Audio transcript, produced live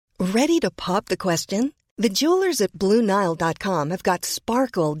Ready to pop the question? The jewelers at BlueNile.com have got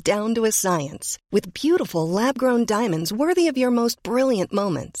sparkle down to a science with beautiful lab-grown diamonds worthy of your most brilliant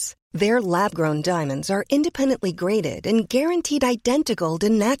moments. Their lab-grown diamonds are independently graded and guaranteed identical to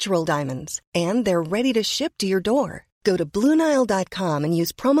natural diamonds, and they're ready to ship to your door. Go to BlueNile.com and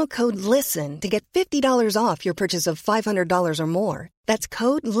use promo code LISTEN to get $50 off your purchase of $500 or more. That's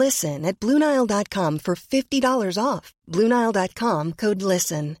code LISTEN at BlueNile.com for $50 off. BlueNile.com, code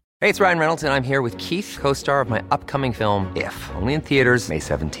LISTEN. Hey, it's Ryan Reynolds, and I'm here with Keith, co-star of my upcoming film, If, only in theaters May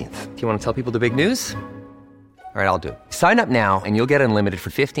 17th. Do you want to tell people the big news? All right, I'll do it. Sign up now and you'll get unlimited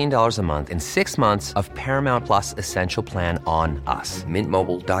for $15 a month and 6 months of Paramount Plus Essential Plan on us.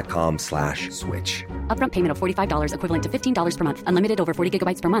 MintMobile.com/switch. Upfront payment of $45 equivalent to $15 per month. Unlimited over 40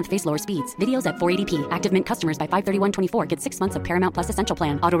 gigabytes per month. Face lower speeds. Videos at 480p. Active Mint customers by 531.24 get 6 months of Paramount Plus Essential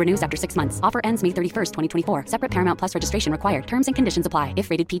Plan. Auto renews after 6 months. Offer ends May 31st, 2024. Separate Paramount Plus registration required. Terms and conditions apply if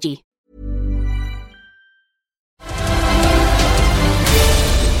rated PG.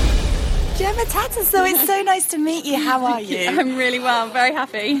 Gemma Tattersall, it's so nice to meet you. How are you? I'm really well, very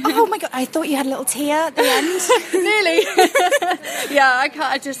happy. Oh my God, I thought you had a little tear at the end. Really? Yeah,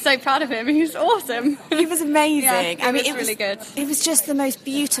 I'm just so proud of him. He was awesome. He was amazing. Yeah, it was really good. It was just the most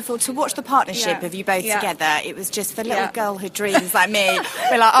beautiful to watch the partnership of you both together. It was just for little girl who dreams like me.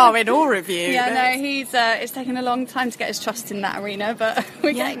 We're like, oh, in awe of you. Yeah, no, it's taken a long time to get his trust in that arena, but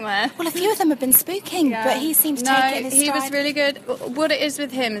we're getting there. Well, a few of them have been spooking, but he seemed to take it in his stride. He was really good. What it is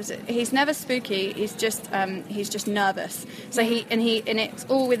with him is he's never spooky. He's just nervous. So and it's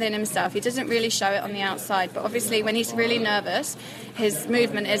all within himself. He doesn't really show it on the outside, but obviously when he's really nervous, his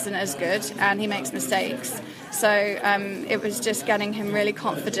movement isn't as good and he makes mistakes. So it was just getting him really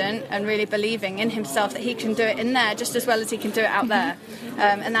confident and really believing in himself that he can do it in there just as well as he can do it out there.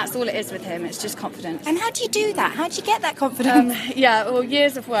 And that's all it is with him. It's just confidence. And how do you do that? How do you get that confidence? Well,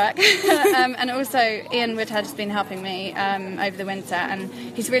 years of work. And also Ian Woodhead has been helping me over the winter, and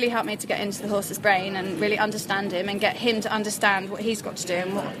he's really helped me to get into the horse's brain and really understand him and get him to understand what he's got to do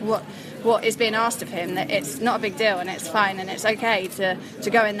and what is being asked of him, that it's not a big deal and it's fine and it's okay to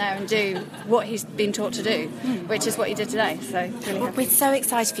go in there and do what he's been taught to do, which is what he did today. So really we're so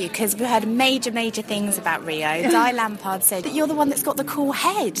excited for you because we heard major things about Rio. Di Lampard said that you're the one that's got the cool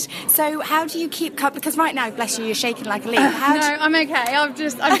head. So how do you keep calm? Because right now, bless you, you're shaking like a leaf. I'm okay. I'm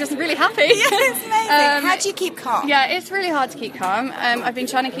just really happy. It's amazing. How do you keep calm? Yeah, it's really hard to keep calm. I've been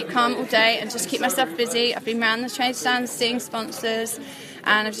trying to keep calm all day and just keep myself busy. I've been around the trade stands seeing sponsors,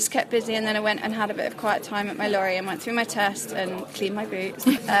 and I've just kept busy, and then I went and had a bit of quiet time at my lorry and went through my test and cleaned my boots.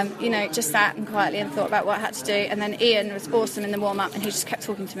 Just sat and quietly and thought about what I had to do. And then Ian was awesome in the warm-up, and he just kept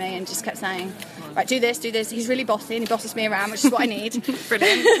talking to me and just kept saying, right, do this. He's really bossy and he bosses me around, which is what I need.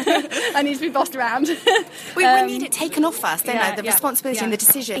 Brilliant. I need to be bossed around. We need it taken off us, don't we? The responsibility and the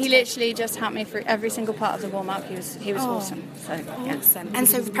decision. He literally just helped me through every single part of the warm-up. He was awesome. So, awesome. And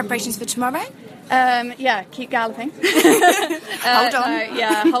so the preparations for tomorrow? Keep galloping. Hold on.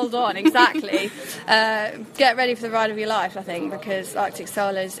 Hold on, exactly. Get ready for the ride of your life, I think, because Arctic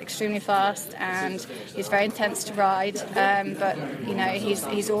Soul is extremely fast and he's very intense to ride, but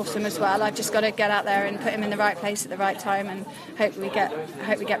he's awesome as well. I've just got to get out there and put him in the right place at the right time and hope we get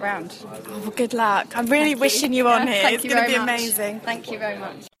round. Oh, well, good luck. I'm really wishing you on here. It's going to be amazing. Thank you very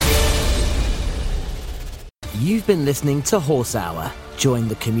much. You've been listening to Horse Hour. Join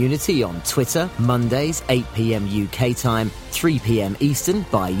the community on Twitter, Mondays, 8 p.m. UK time, 3 p.m. Eastern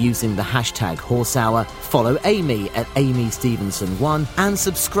by using the hashtag Horse Hour. Follow Amy at Amy Stevenson1 and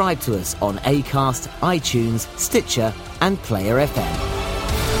subscribe to us on Acast, iTunes, Stitcher and Player FM.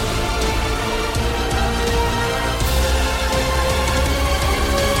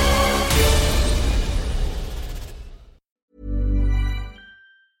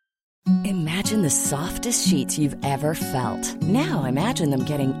 Imagine the softest sheets you've ever felt. Now imagine them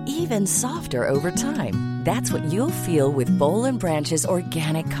getting even softer over time. That's what you'll feel with Boll & Branch's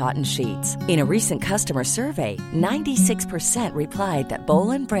organic cotton sheets. In a recent customer survey, 96% replied that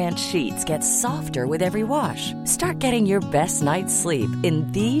Boll & Branch sheets get softer with every wash. Start getting your best night's sleep in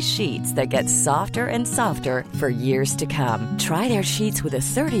these sheets that get softer and softer for years to come. Try their sheets with a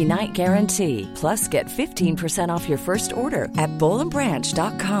 30-night guarantee. Plus, get 15% off your first order at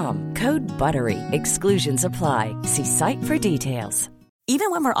bollandbranch.com. Code BUTTERY. Exclusions apply. See site for details.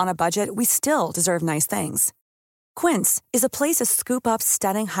 Even when we're on a budget, we still deserve nice things. Quince is a place to scoop up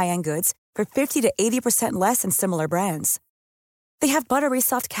stunning high-end goods for 50 to 80% less than similar brands. They have buttery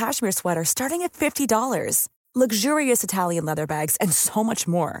soft cashmere sweaters starting at $50, luxurious Italian leather bags, and so much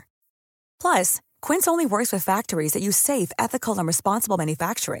more. Plus, Quince only works with factories that use safe, ethical, and responsible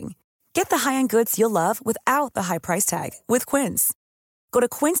manufacturing. Get the high-end goods you'll love without the high price tag with Quince. Go to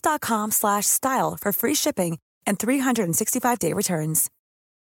quince.com/style for free shipping and 365-day returns.